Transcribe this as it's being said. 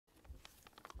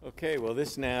Okay, well,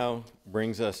 this now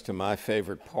brings us to my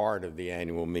favorite part of the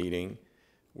annual meeting,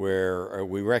 where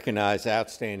we recognize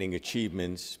outstanding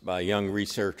achievements by young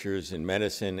researchers in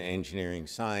medicine, engineering,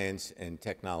 science, and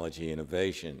technology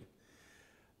innovation.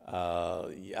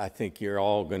 I think you're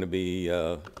all going to be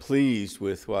pleased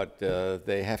with what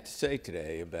they have to say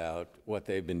today about what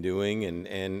they've been doing,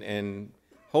 and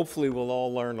hopefully we'll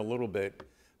all learn a little bit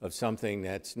of something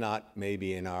that's not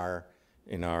maybe in our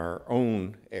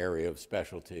own area of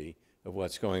specialty of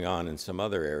what's going on in some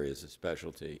other areas of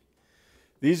specialty.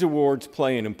 These awards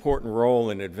play an important role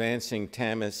in advancing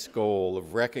TAMEST's goal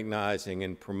of recognizing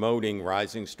and promoting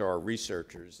rising star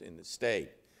researchers in the state.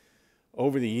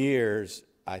 Over the years,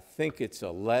 I think it's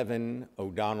 11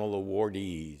 O'Donnell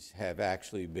awardees have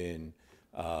actually been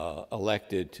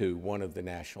elected to one of the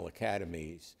national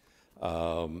academies,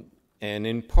 and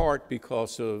in part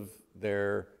because of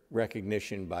their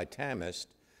recognition by TAMEST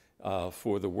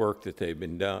for the work that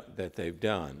they've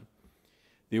done.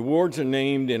 The awards are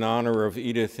named in honor of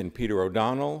Edith and Peter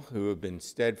O'Donnell, who have been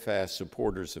steadfast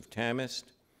supporters of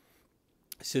TAMEST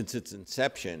since its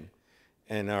inception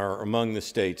and are among the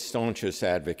state's staunchest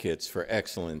advocates for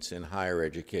excellence in higher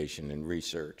education and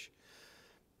research.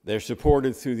 They're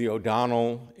supported through the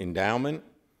O'Donnell Endowment,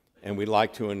 and we'd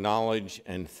like to acknowledge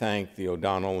and thank the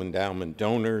O'Donnell Endowment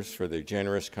donors for their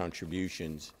generous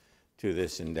contributions to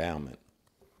this endowment.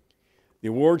 The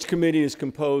awards committee is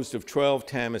composed of 12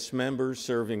 TAMEST members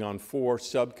serving on 4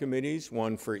 subcommittees,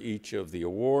 one for each of the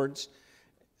awards,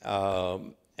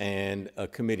 and a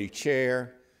committee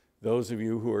chair. Those of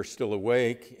you who are still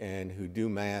awake and who do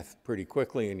math pretty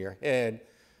quickly in your head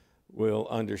will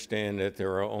understand that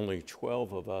there are only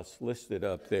 12 of us listed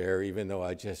up there, even though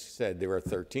I just said there are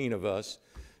 13 of us,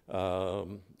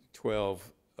 3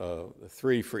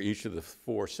 for each of the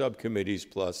 4 subcommittees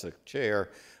plus a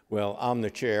chair. Well, I'm the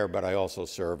chair, but I also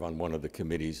serve on one of the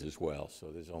committees as well,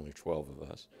 so there's only 12 of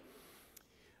us.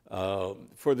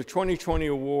 For the 2020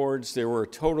 awards, there were a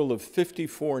total of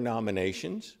 54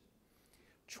 nominations,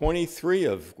 23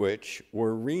 of which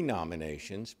were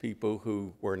renominations, people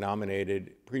who were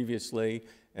nominated previously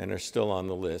and are still on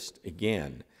the list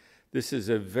again. This is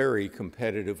a very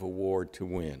competitive award to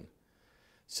win.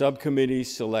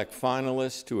 Subcommittees select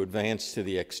finalists to advance to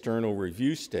the external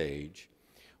review stage,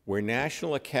 where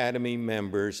National Academy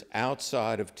members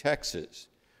outside of Texas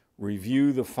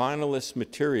review the finalists'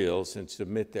 materials and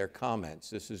submit their comments.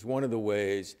 This is one of the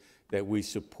ways that we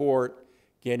support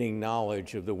getting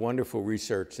knowledge of the wonderful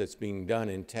research that's being done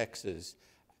in Texas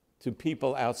to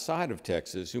people outside of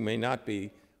Texas who may not be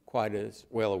quite as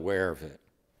well aware of it.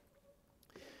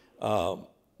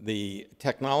 The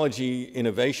Technology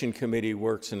Innovation Committee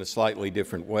works in a slightly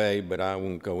different way, but I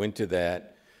won't go into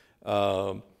that.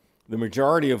 The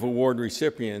majority of award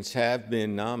recipients have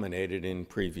been nominated in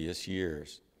previous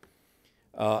years.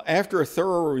 After a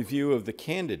thorough review of the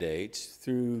candidates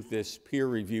through this peer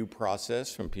review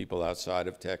process from people outside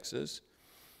of Texas,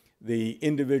 the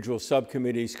individual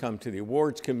subcommittees come to the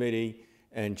awards committee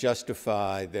and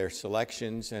justify their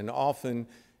selections, and often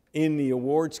in the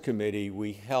awards committee,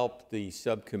 we help the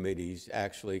subcommittees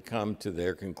actually come to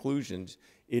their conclusions.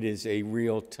 It is a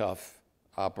real tough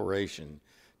operation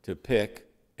to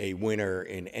pick a winner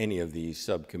in any of these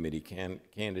subcommittee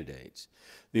candidates.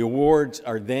 The awards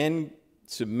are then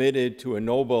submitted to a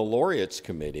Nobel Laureates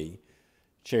Committee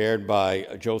chaired by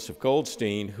Joseph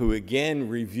Goldstein, who again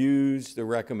reviews the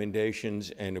recommendations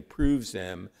and approves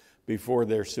them before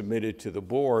they're submitted to the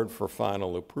board for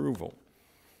final approval.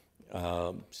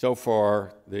 So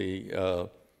far, the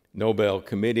Nobel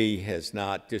Committee has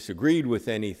not disagreed with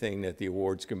anything that the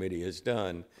awards committee has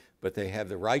done, but they have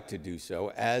the right to do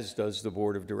so, as does the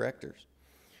board of directors.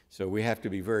 So we have to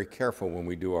be very careful when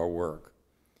we do our work.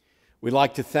 We'd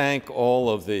like to thank all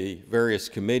of the various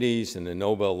committees and the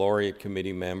Nobel Laureate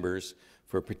Committee members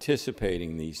for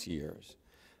participating these years.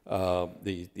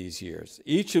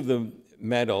 Each of the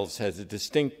medals has a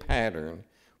distinct pattern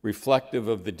reflective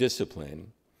of the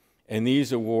discipline, and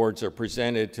these awards are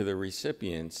presented to the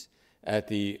recipients at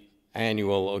the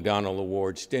annual O'Donnell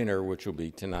Awards dinner, which will be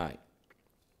tonight.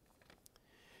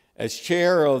 As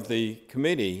chair of the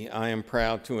committee, I am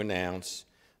proud to announce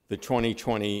the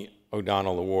 2020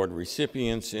 O'Donnell Award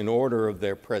recipients in order of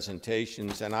their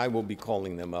presentations, and I will be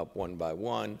calling them up one by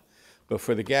one. But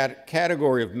for the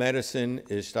category of medicine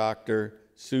is Dr.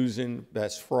 Susan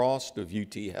Bess Frost of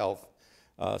UT Health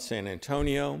San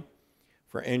Antonio.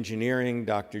 For engineering,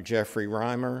 Dr. Jeffrey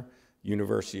Reimer,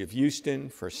 University of Houston.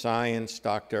 For science,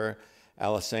 Dr.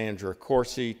 Alessandra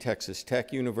Corsi, Texas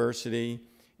Tech University.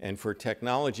 And for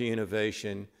technology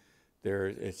innovation,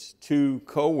 it's 2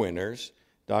 co-winners,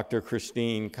 Dr.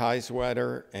 Christine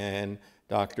Kaiswetter and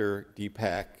Dr.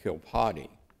 Deepak Kilpati.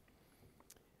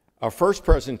 Our first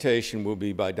presentation will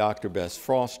be by Dr. Bess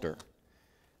Foster.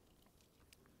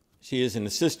 She is an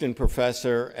assistant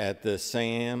professor at the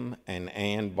Sam and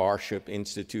Ann Barshop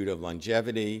Institute of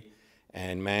Longevity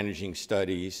and Managing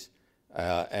Studies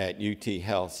at UT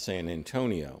Health San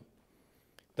Antonio.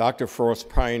 Dr. Frost's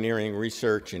pioneering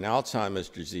research in Alzheimer's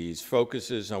disease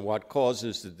focuses on what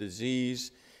causes the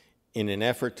disease in an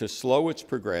effort to slow its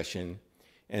progression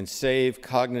and save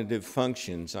cognitive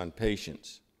functions on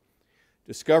patients.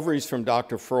 Discoveries from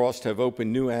Dr. Frost have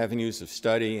opened new avenues of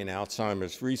study in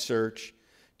Alzheimer's research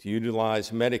to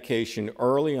utilize medication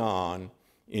early on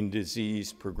in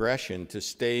disease progression to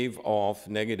stave off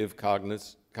negative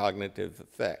cognitive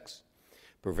effects,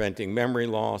 preventing memory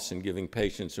loss and giving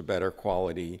patients a better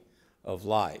quality of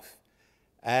life.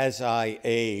 As I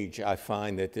age, I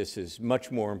find that this is much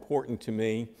more important to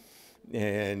me,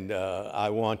 and I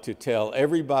want to tell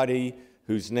everybody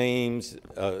whose names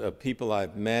of people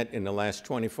I've met in the last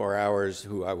 24 hours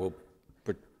who I will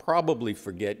probably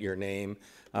forget your name.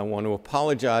 I want to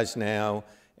apologize now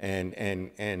and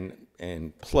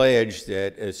pledge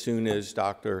that as soon as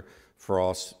Dr.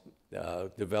 Frost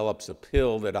develops a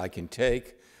pill that I can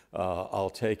take, I'll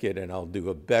take it and I'll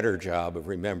do a better job of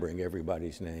remembering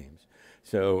everybody's names.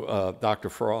 So Dr.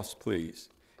 Frost, please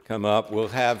come up. We'll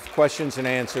have questions and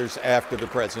answers after the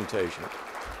presentation.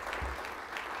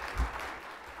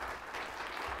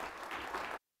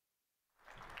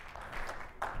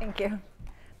 Thank you.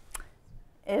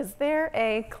 Is there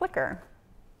a clicker?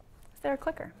 Is there a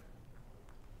clicker?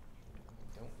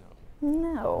 Don't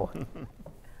know. No.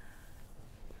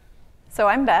 So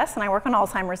I'm Bess, and I work on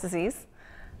Alzheimer's disease.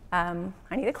 I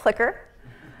need a clicker.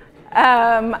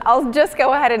 I'll just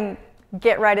go ahead and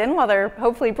get right in while they're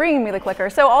hopefully bringing me the clicker.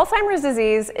 So Alzheimer's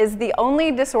disease is the only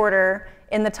disorder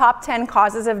in the top 10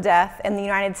 causes of death in the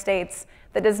United States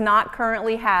that does not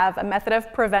currently have a method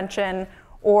of prevention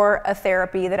or a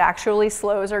therapy that actually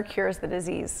slows or cures the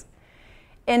disease.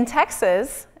 In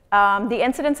Texas, the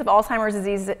incidence of Alzheimer's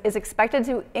disease is expected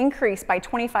to increase by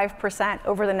 25%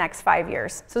 over the next 5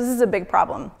 years. So this is a big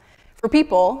problem for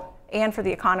people and for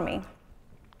the economy.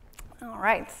 All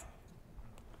right.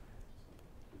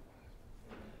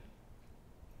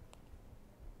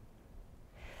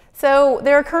 So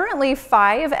there are currently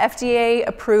 5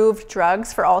 FDA-approved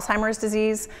drugs for Alzheimer's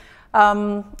disease.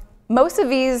 Most of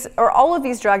these, or all of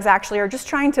these drugs actually, are just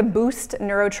trying to boost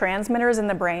neurotransmitters in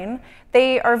the brain.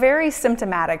 They are very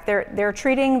symptomatic. They're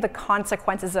treating the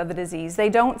consequences of the disease. They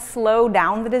don't slow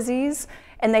down the disease,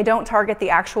 and they don't target the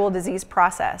actual disease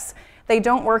process. They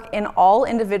don't work in all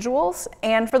individuals,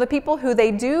 and for the people who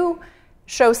they do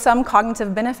show some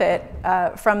cognitive benefit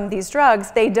from these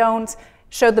drugs, they don't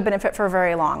show the benefit for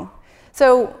very long.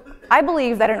 So I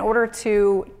believe that in order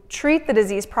to treat the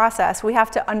disease process, we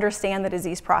have to understand the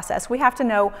disease process. We have to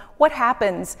know what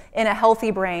happens in a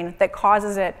healthy brain that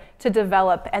causes it to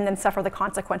develop and then suffer the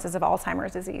consequences of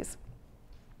Alzheimer's disease.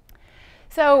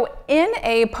 So in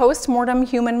a post-mortem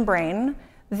human brain,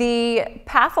 the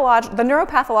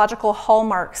neuropathological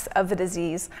hallmarks of the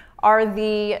disease are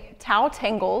the tau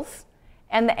tangles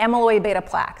and the amyloid beta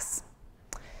plaques.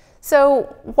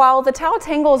 So while the tau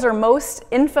tangles are most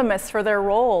infamous for their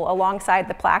role alongside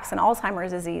the plaques in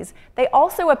Alzheimer's disease, they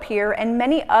also appear in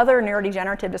many other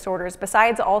neurodegenerative disorders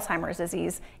besides Alzheimer's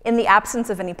disease in the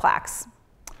absence of any plaques.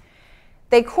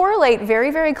 They correlate very,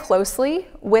 very closely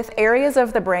with areas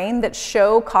of the brain that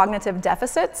show cognitive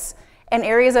deficits and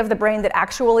areas of the brain that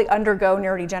actually undergo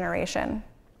neurodegeneration.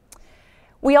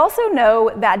 We also know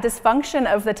that dysfunction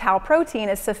of the tau protein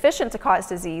is sufficient to cause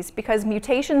disease because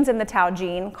mutations in the tau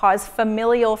gene cause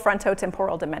familial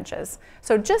frontotemporal dementias.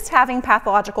 So just having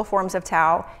pathological forms of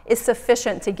tau is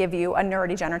sufficient to give you a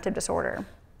neurodegenerative disorder.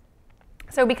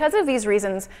 So because of these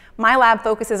reasons, my lab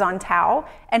focuses on tau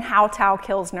and how tau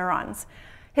kills neurons.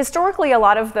 Historically, a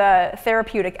lot of the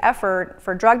therapeutic effort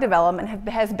for drug development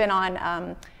has been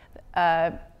on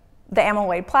the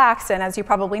amyloid plaques, and as you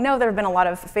probably know, there have been a lot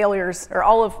of failures,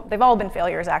 or they've all been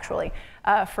failures actually,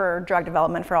 for drug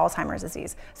development for Alzheimer's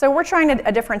disease. So we're trying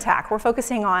a different tack. We're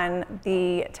focusing on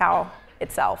the tau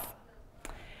itself.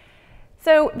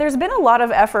 So there's been a lot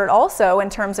of effort also in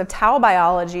terms of tau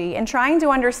biology in trying to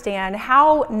understand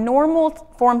how normal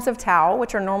forms of tau,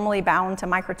 which are normally bound to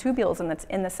microtubules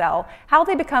in the cell, how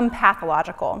they become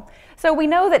pathological. So we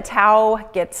know that tau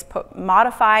gets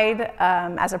modified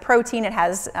as a protein. It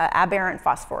has aberrant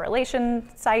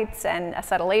phosphorylation sites and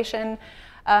acetylation.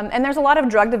 And there's a lot of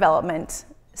drug development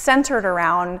centered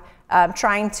around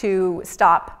trying to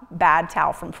stop bad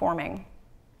tau from forming,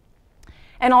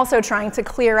 and also trying to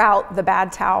clear out the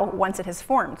bad tau once it has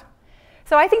formed.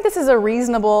 So I think this is a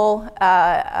reasonable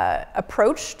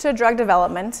approach to drug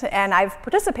development, and I've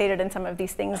participated in some of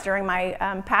these things during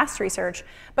my past research.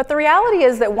 But the reality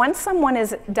is that once someone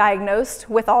is diagnosed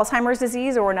with Alzheimer's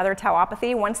disease or another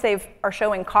tauopathy, once they are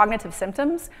showing cognitive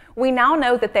symptoms, we now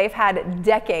know that they've had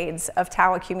decades of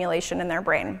tau accumulation in their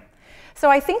brain. So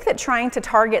I think that trying to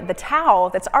target the tau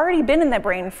that's already been in the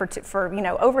brain for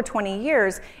over 20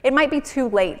 years, it might be too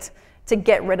late to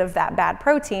get rid of that bad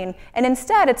protein. And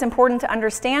instead, it's important to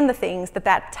understand the things that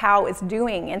that tau is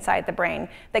doing inside the brain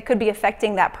that could be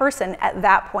affecting that person at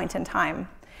that point in time.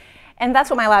 And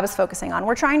that's what my lab is focusing on.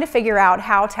 We're trying to figure out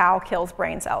how tau kills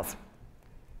brain cells.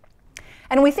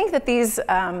 And we think that these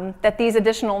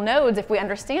additional nodes, if we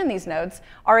understand these nodes,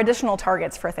 are additional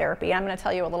targets for therapy. I'm going to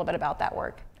tell you a little bit about that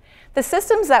work. The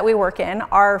systems that we work in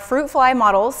are fruit fly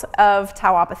models of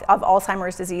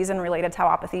Alzheimer's disease and related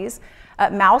tauopathies,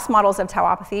 mouse models of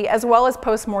tauopathy, as well as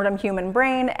postmortem human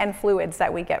brain and fluids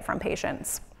that we get from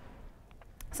patients.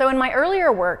 So in my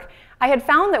earlier work, I had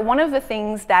found that one of the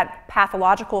things that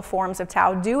pathological forms of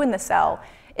tau do in the cell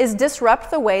is disrupt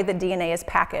the way the DNA is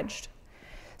packaged.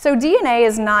 So DNA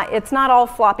is not all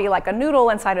floppy like a noodle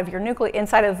inside of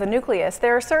the nucleus.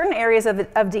 There are certain areas of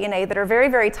DNA that are very,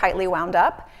 very tightly wound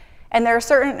up, and there are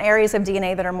certain areas of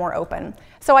DNA that are more open.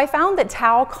 So I found that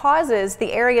tau causes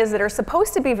the areas that are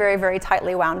supposed to be very, very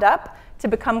tightly wound up to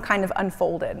become kind of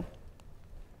unfolded.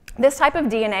 This type of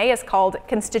DNA is called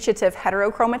constitutive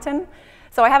heterochromatin.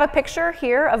 So I have a picture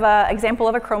here of an example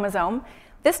of a chromosome.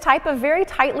 This type of very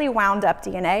tightly wound up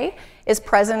DNA is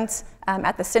present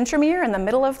at the centromere in the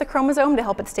middle of the chromosome to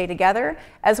help it stay together,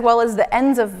 as well as the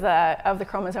ends of the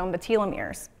chromosome, the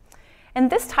telomeres. And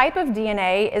this type of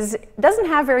DNA doesn't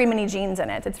have very many genes in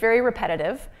it. It's very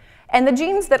repetitive. And the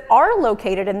genes that are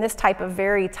located in this type of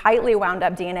very tightly wound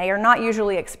up DNA are not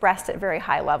usually expressed at very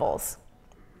high levels.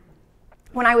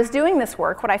 When I was doing this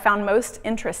work, what I found most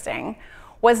interesting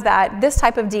was that this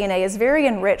type of DNA is very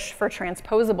enriched for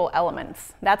transposable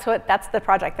elements. That's the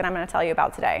project that I'm going to tell you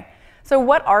about today. So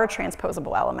what are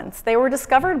transposable elements? They were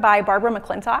discovered by Barbara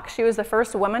McClintock. She was the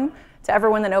first woman to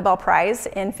ever win the Nobel Prize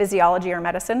in physiology or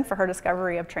medicine for her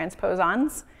discovery of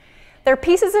transposons. They're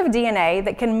pieces of DNA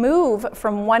that can move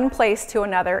from one place to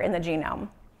another in the genome.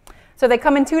 So they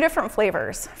come in two different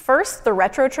flavors. First, the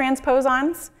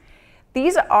retrotransposons.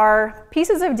 These are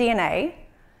pieces of DNA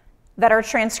that are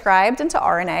transcribed into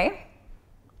RNA.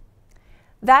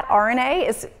 That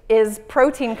RNA is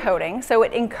protein coding, so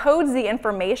it encodes the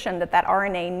information that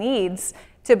RNA needs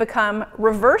to become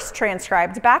reverse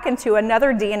transcribed back into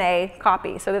another DNA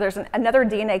copy. So that there's another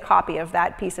DNA copy of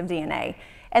that piece of DNA.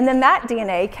 And then that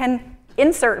DNA can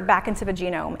insert back into the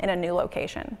genome in a new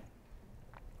location.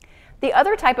 The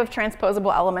other type of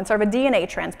transposable elements are the DNA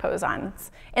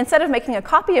transposons. Instead of making a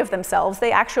copy of themselves,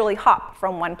 they actually hop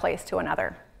from one place to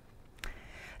another.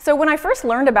 So when I first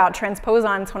learned about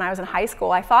transposons when I was in high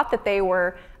school, I thought that they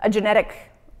were a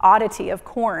genetic oddity of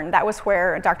corn. That was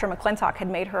where Dr. McClintock had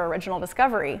made her original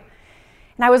discovery.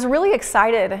 And I was really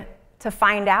excited to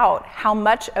find out how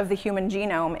much of the human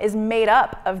genome is made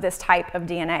up of this type of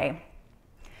DNA.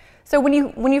 So when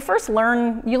you first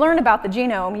learn about the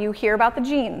genome, you hear about the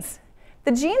genes.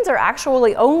 The genes are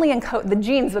actually only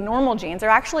encoded, the normal genes, are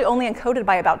actually only encoded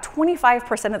by about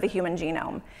 25% of the human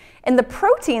genome. And the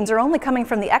proteins are only coming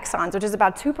from the exons, which is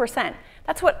about 2%.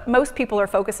 That's what most people are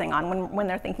focusing on when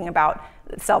they're thinking about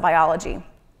cell biology.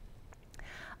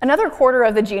 Another quarter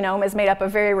of the genome is made up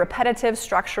of very repetitive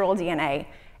structural DNA.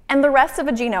 And the rest of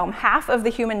the genome, half of the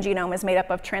human genome, is made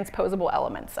up of transposable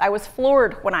elements. I was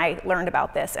floored when I learned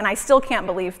about this, and I still can't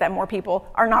believe that more people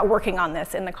are not working on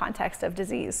this in the context of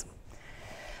disease.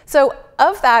 So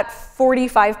of that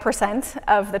 45%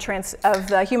 of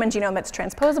the human genome that's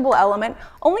transposable element,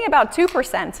 only about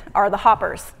 2% are the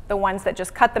hoppers, the ones that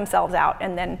just cut themselves out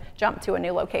and then jump to a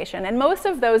new location. And most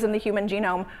of those in the human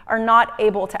genome are not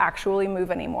able to actually move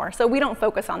anymore. So we don't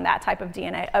focus on that type of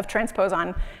DNA, of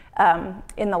transposon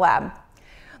in the lab.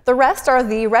 The rest are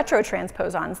the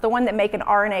retrotransposons, the one that make an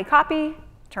RNA copy,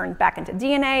 turn back into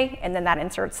DNA, and then that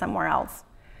inserts somewhere else.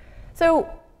 So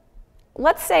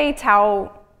let's say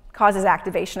tau causes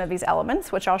activation of these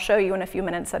elements, which I'll show you in a few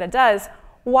minutes that it does.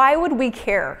 Why would we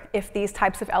care if these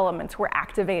types of elements were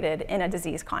activated in a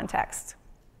disease context?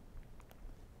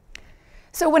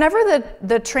 So whenever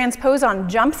the transposon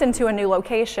jumps into a new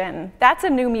location, that's a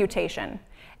new mutation.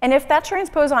 And if that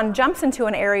transposon jumps into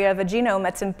an area of the genome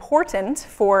that's important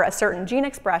for a certain gene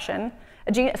expression,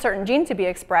 a certain gene to be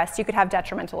expressed, you could have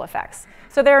detrimental effects.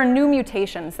 So there are new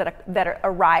mutations that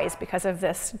arise because of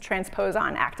this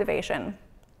transposon activation.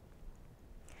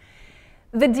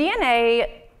 The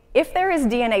DNA, if there is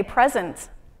DNA present,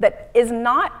 that is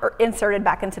not inserted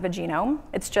back into the genome,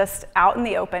 it's just out in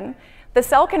the open, the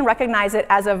cell can recognize it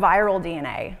as a viral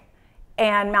DNA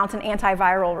and mount an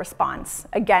antiviral response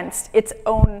against its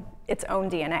own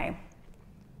DNA.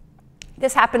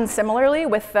 This happens similarly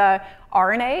with the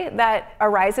RNA that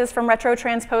arises from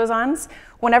retrotransposons.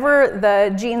 Whenever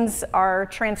the genes are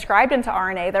transcribed into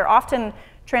RNA, they're often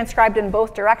transcribed in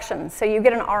both directions. So you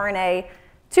get an RNA,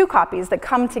 2 copies that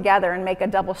come together and make a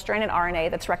double-stranded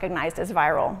RNA that's recognized as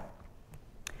viral.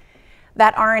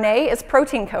 That RNA is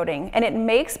protein coding, and it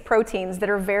makes proteins that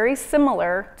are very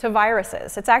similar to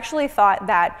viruses. It's actually thought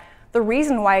that the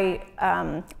reason why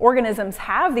organisms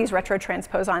have these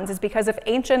retrotransposons is because of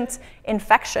ancient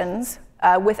infections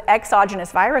with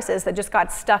exogenous viruses that just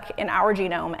got stuck in our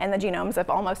genome and the genomes of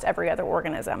almost every other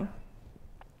organism.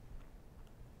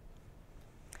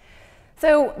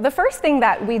 So the first thing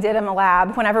that we did in the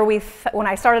lab, when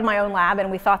I started my own lab and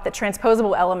we thought that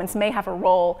transposable elements may have a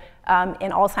role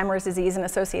in Alzheimer's disease and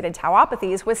associated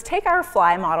tauopathies, was take our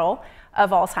fly model of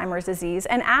Alzheimer's disease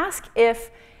and ask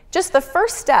if just the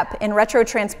first step in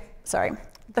retrotransposon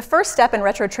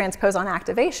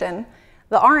activation,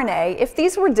 the RNA, if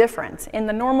these were different in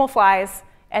the normal flies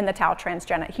and the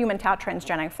human tau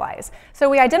transgenic flies. So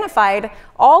we identified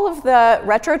all of the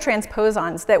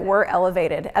retrotransposons that were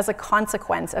elevated as a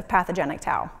consequence of pathogenic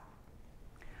tau.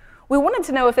 We wanted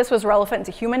to know if this was relevant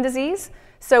to human disease,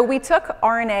 so we took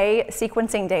RNA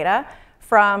sequencing data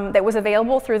that was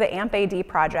available through the AMP-AD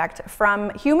project from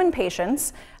human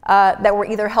patients that were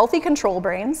either healthy control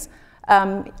brains,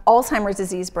 Alzheimer's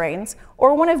disease brains,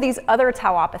 or one of these other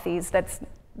tauopathies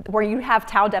where you have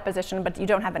tau deposition but you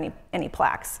don't have any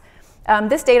plaques.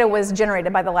 This data was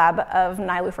generated by the lab of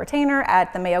Nilofer Tainer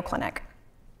at the Mayo Clinic.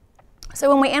 So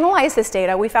when we analyzed this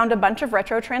data, we found a bunch of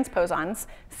retrotransposons,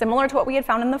 similar to what we had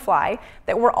found in the fly,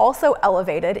 that were also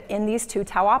elevated in these 2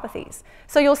 tauopathies.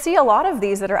 So you'll see a lot of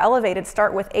these that are elevated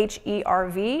start with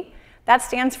HERV. That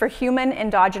stands for human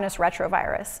endogenous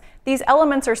retrovirus. These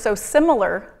elements are so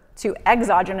similar to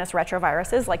exogenous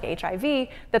retroviruses like HIV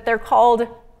that they're called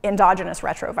endogenous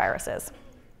retroviruses.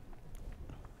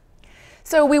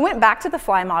 So we went back to the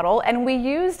fly model and we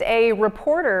used a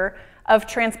reporter of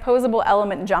transposable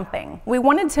element jumping. We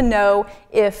wanted to know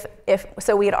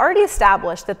so we had already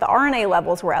established that the RNA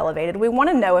levels were elevated. We want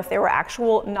to know if there were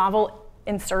actual novel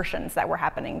insertions that were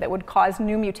happening that would cause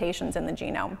new mutations in the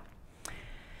genome.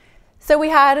 So we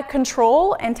had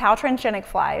control and tau transgenic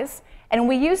flies, and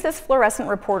we used this fluorescent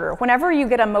reporter. Whenever you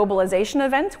get a mobilization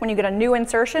event, when you get a new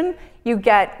insertion, you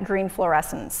get green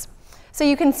fluorescence. So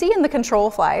you can see in the control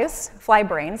fly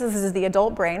brains, this is the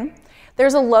adult brain,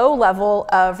 there's a low level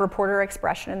of reporter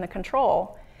expression in the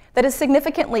control that is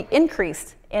significantly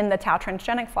increased in the tau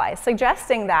transgenic flies,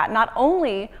 suggesting that not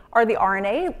only are the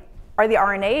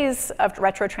RNAs of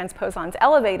retrotransposons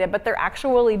elevated, but they're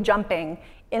actually jumping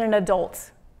in an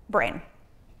adult brain.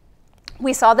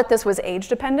 We saw that this was age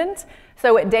dependent,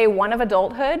 so at day 1 of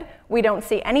adulthood, we don't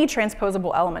see any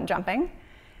transposable element jumping.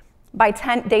 By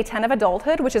day 10 of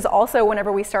adulthood, which is also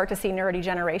whenever we start to see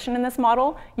neurodegeneration in this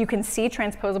model, you can see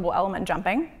transposable element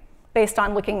jumping based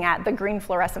on looking at the green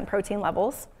fluorescent protein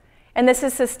levels. And this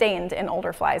is sustained in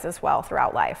older flies as well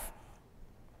throughout life.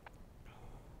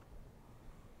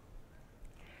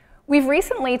 We've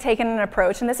recently taken an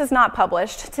approach, and this is not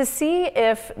published, to see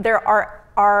if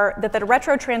that the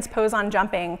retrotransposon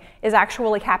jumping is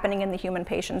actually happening in the human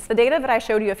patients. The data that I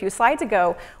showed you a few slides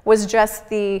ago was just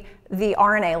the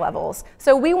RNA levels.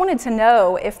 So we wanted to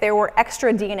know if there were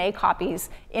extra DNA copies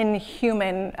in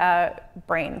human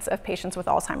brains of patients with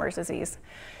Alzheimer's disease.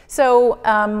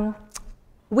 So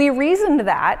we reasoned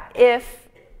that if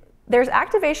there's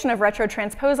activation of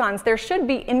retrotransposons, there should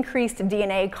be increased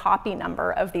DNA copy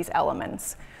number of these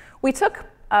elements. We took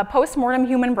post-mortem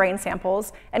human brain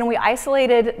samples, and we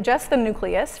isolated just the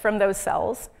nucleus from those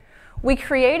cells. We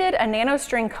created a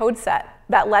nanostring code set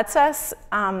that lets us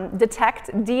detect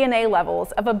DNA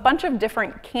levels of a bunch of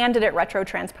different candidate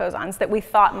retrotransposons that we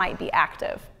thought might be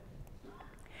active.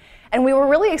 And we were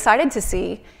really excited to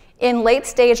see in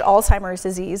late-stage Alzheimer's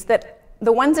disease that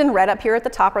the ones in red up here at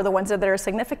the top are the ones that are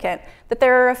significant, that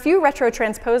there are a few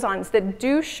retrotransposons that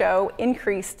do show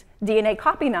increased DNA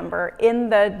copy number in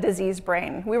the diseased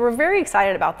brain. We were very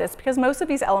excited about this because most of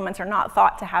these elements are not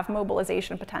thought to have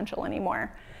mobilization potential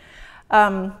anymore.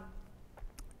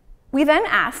 We then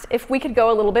asked if we could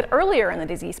go a little bit earlier in the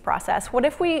disease process. What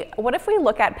if we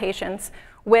look at patients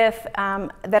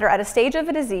that are at a stage of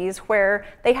a disease where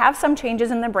they have some changes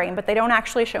in the brain, but they don't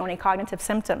actually show any cognitive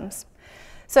symptoms?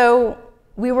 So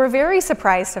we were very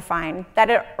surprised to find that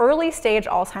at early stage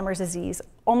Alzheimer's disease,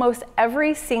 almost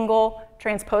every single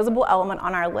transposable element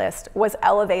on our list was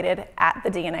elevated at the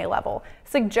DNA level,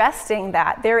 suggesting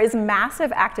that there is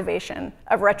massive activation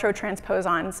of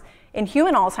retrotransposons in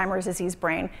human Alzheimer's disease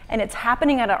brain, and it's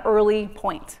happening at an early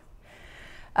point.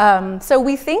 So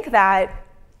we think that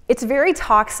it's very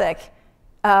toxic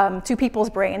to people's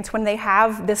brains when they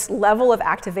have this level of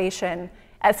activation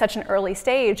at such an early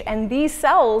stage, and these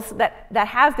cells that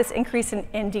have this increase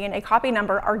in DNA copy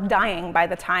number are dying by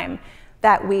the time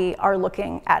that we are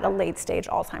looking at a late-stage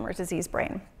Alzheimer's disease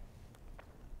brain.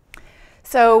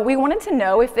 So we wanted to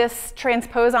know if this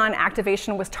transposon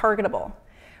activation was targetable.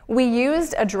 We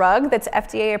used a drug that's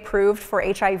FDA approved for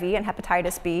HIV and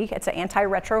hepatitis B. It's an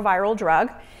antiretroviral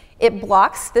drug. It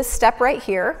blocks this step right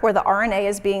here where the RNA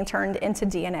is being turned into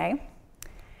DNA.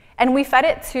 And we fed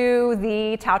it to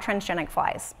the tau transgenic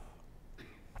flies.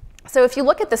 So if you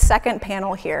look at the second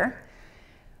panel here,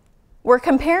 we're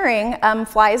comparing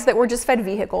flies that were just fed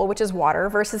vehicle, which is water,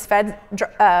 versus flies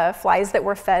that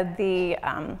were fed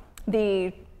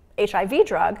the HIV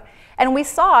drug. And we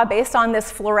saw, based on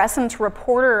this fluorescent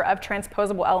reporter of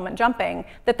transposable element jumping,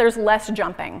 that there's less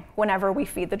jumping whenever we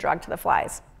feed the drug to the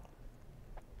flies.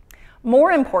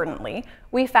 More importantly,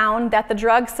 we found that the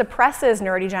drug suppresses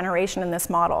neurodegeneration in this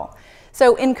model.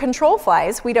 So in control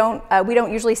flies, we don't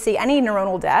usually see any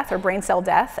neuronal death or brain cell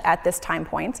death at this time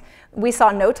point. We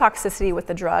saw no toxicity with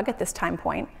the drug at this time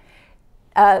point.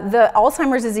 The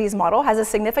Alzheimer's disease model has a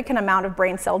significant amount of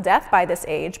brain cell death by this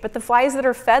age, but the flies that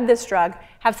are fed this drug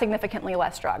have significantly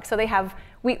less drug. So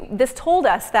this told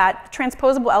us that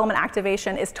transposable element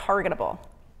activation is targetable.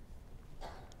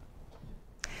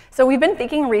 So we've been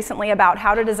thinking recently about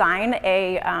how to design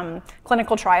a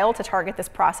clinical trial to target this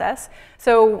process.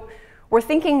 So we're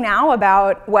thinking now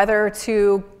about whether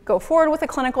to go forward with a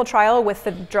clinical trial with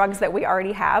the drugs that we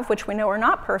already have, which we know are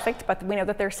not perfect, but we know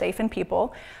that they're safe in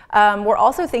people. We're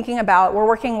also thinking about, we're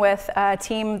working with a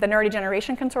team, the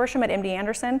Neurodegeneration Consortium at MD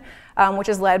Anderson, which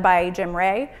is led by Jim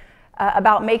Ray,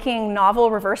 about making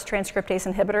novel reverse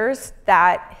transcriptase inhibitors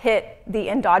that hit the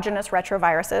endogenous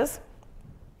retroviruses.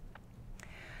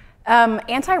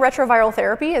 Antiretroviral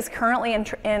therapy is currently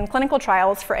in clinical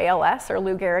trials for ALS, or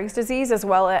Lou Gehrig's disease, as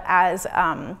well as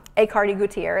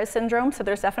Aicardi-Gutierrez syndrome. So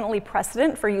there's definitely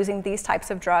precedent for using these types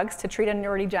of drugs to treat a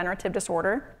neurodegenerative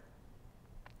disorder.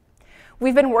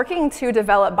 We've been working to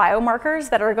develop biomarkers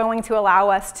that are going to allow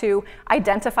us to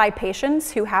identify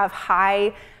patients who have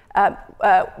high,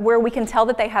 where we can tell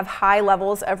that they have high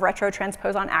levels of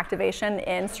retrotransposon activation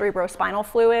in cerebrospinal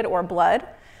fluid or blood.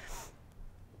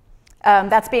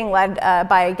 That's being led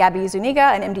by Gabby Zuniga,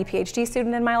 an MD Ph.D.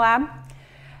 student in my lab.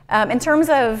 In terms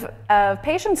of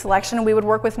patient selection, we would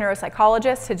work with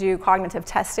neuropsychologists to do cognitive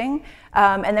testing.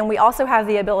 And then we also have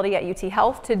the ability at UT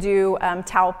Health to do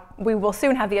tau. We will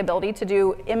soon have the ability to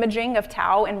do imaging of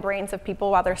tau in brains of people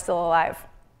while they're still alive.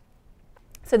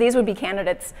 So these would be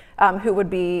candidates who would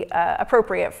be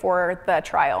appropriate for the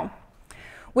trial.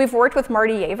 We've worked with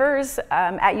Marty Yavers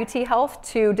at UT Health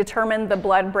to determine the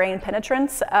blood-brain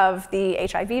penetrance of the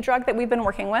HIV drug that we've been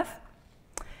working with.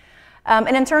 And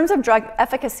in terms of drug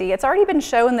efficacy, it's already been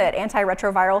shown that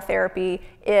antiretroviral therapy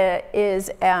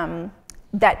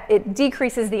that it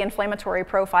decreases the inflammatory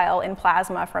profile in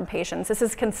plasma from patients. This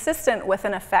is consistent with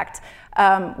an effect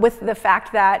with the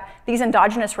fact that these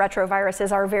endogenous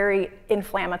retroviruses are very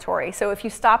inflammatory. So if you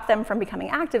stop them from becoming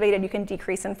activated, you can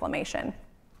decrease inflammation.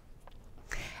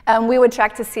 We would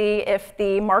check to see if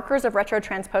the markers of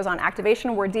retrotransposon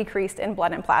activation were decreased in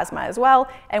blood and plasma as well,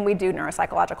 and we do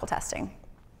neuropsychological testing.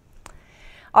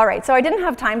 All right, so I didn't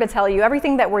have time to tell you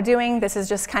everything that we're doing. This is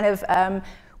just kind of,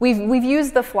 we've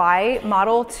used the fly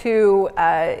model to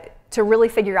really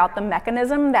figure out the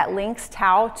mechanism that links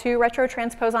tau to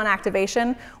retrotransposon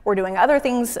activation. We're doing other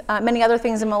things, many other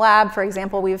things in the lab. For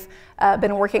example, we've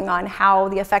been working on how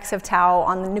the effects of tau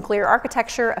on the nuclear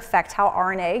architecture affect how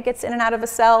RNA gets in and out of a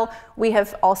cell. We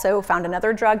have also found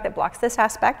another drug that blocks this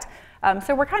aspect.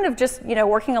 So we're kind of just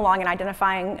working along and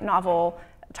identifying novel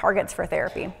targets for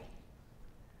therapy.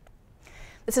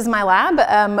 This is my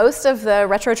lab. Most of the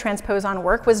retrotransposon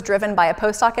work was driven by a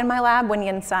postdoc in my lab,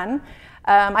 Wenyin Sun.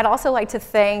 I'd also like to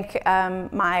thank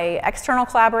my external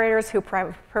collaborators who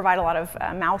provide a lot of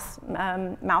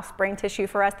mouse brain tissue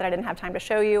for us that I didn't have time to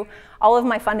show you. All of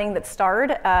my funding that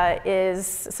starred is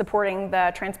supporting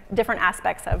the different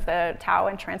aspects of the tau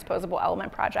and transposable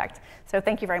element project. So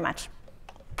thank you very much.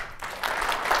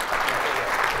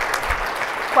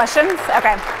 Questions?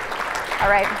 Okay. All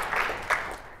right.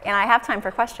 And I have time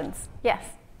for questions. Yes?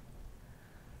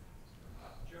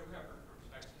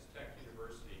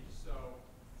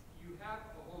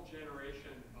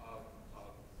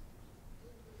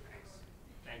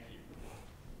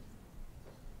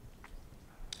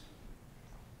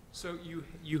 So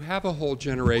you have a whole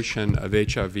generation of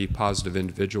HIV-positive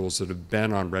individuals that have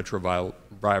been on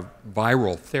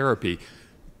retroviral therapy,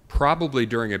 probably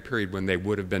during a period when they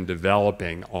would have been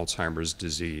developing Alzheimer's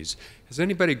disease. Has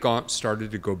anybody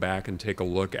started to go back and take a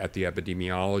look at the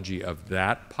epidemiology of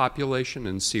that population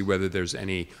and see whether there's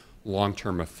any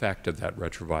long-term effect of that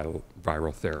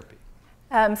retroviral therapy?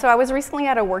 So I was recently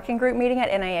at a working group meeting at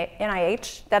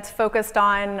NIH that's focused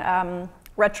on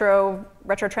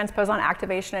retrotransposon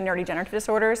activation in neurodegenerative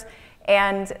disorders,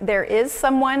 and there is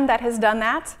someone that has done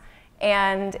that,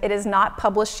 and it is not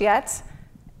published yet,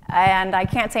 and I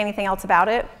can't say anything else about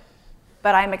it,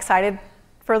 but I'm excited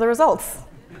for the results.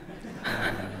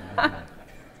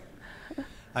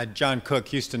 John Cook,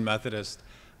 Houston Methodist.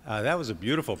 That was a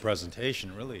beautiful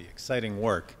presentation, really exciting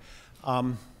work.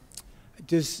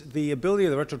 Does the ability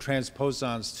of the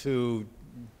retrotransposons to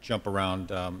jump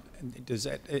around,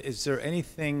 is there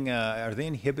anything, are they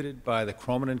inhibited by the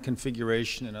chromatin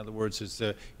configuration? In other words,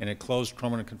 in a closed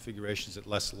chromatin configuration, is it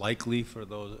less likely for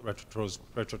those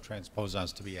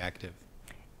retrotransposons to be active?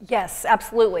 Yes,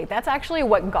 absolutely. That's actually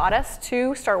what got us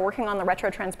to start working on the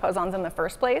retrotransposons in the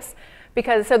first place.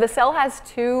 Because so the cell has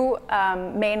two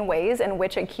main ways in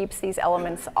which it keeps these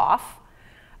elements off.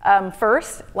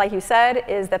 First, like you said,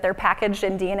 is that they're packaged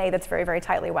in DNA that's very, very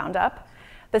tightly wound up.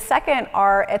 The second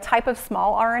are a type of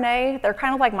small RNA. They're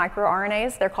kind of like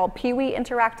microRNAs. They're called Pee-wee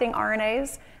interacting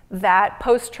RNAs that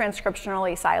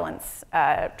post-transcriptionally silence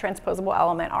transposable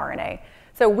element RNA.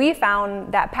 So we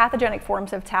found that pathogenic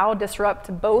forms of tau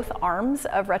disrupt both arms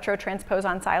of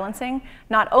retrotransposon silencing.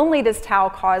 Not only does tau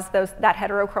cause that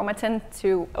heterochromatin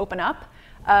to open up,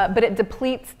 but it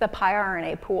depletes the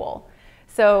piRNA pool.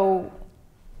 So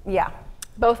yeah,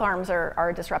 both arms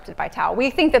are disrupted by tau.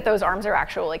 We think that those arms are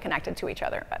actually connected to each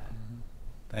other. But.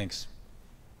 Thanks.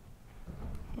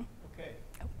 Okay.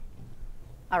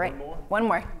 All right, one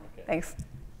more. Okay. Thanks.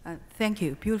 Thank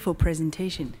you. Beautiful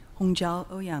presentation. Hongjiao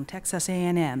Ouyang, Texas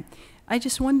A&M. I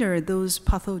just wonder, those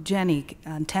pathogenic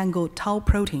tangled tau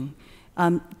protein,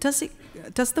 does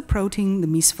the protein, the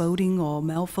misfolding or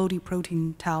malfolding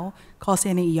protein tau, cause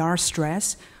any ER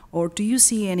stress? Or do you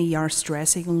see any ER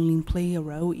stress signaling play a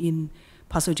role in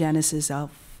pathogenesis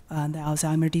of the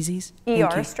Alzheimer's disease?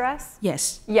 ER stress?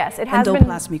 Yes. Yes, it has been.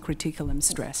 Endoplasmic reticulum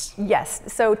stress. Yes,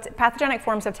 so pathogenic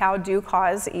forms of tau do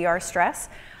cause ER stress.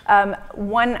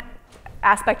 One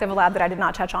aspect of a lab that I did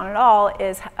not touch on at all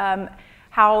is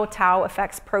how tau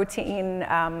affects protein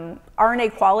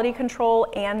RNA quality control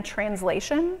and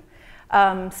translation.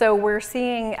 So we're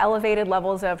seeing elevated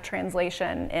levels of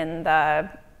translation in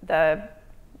the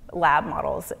lab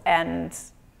models, and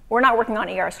we're not working on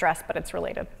ER stress, but it's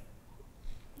related.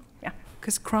 Yeah.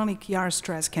 Because chronic ER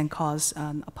stress can cause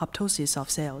apoptosis of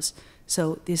cells,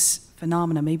 so this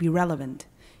phenomena may be relevant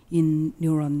in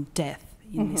neuron death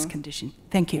in this condition.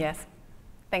 Thank you. Yes.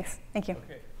 Thanks. Thank you.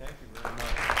 Okay, thank you very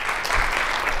much.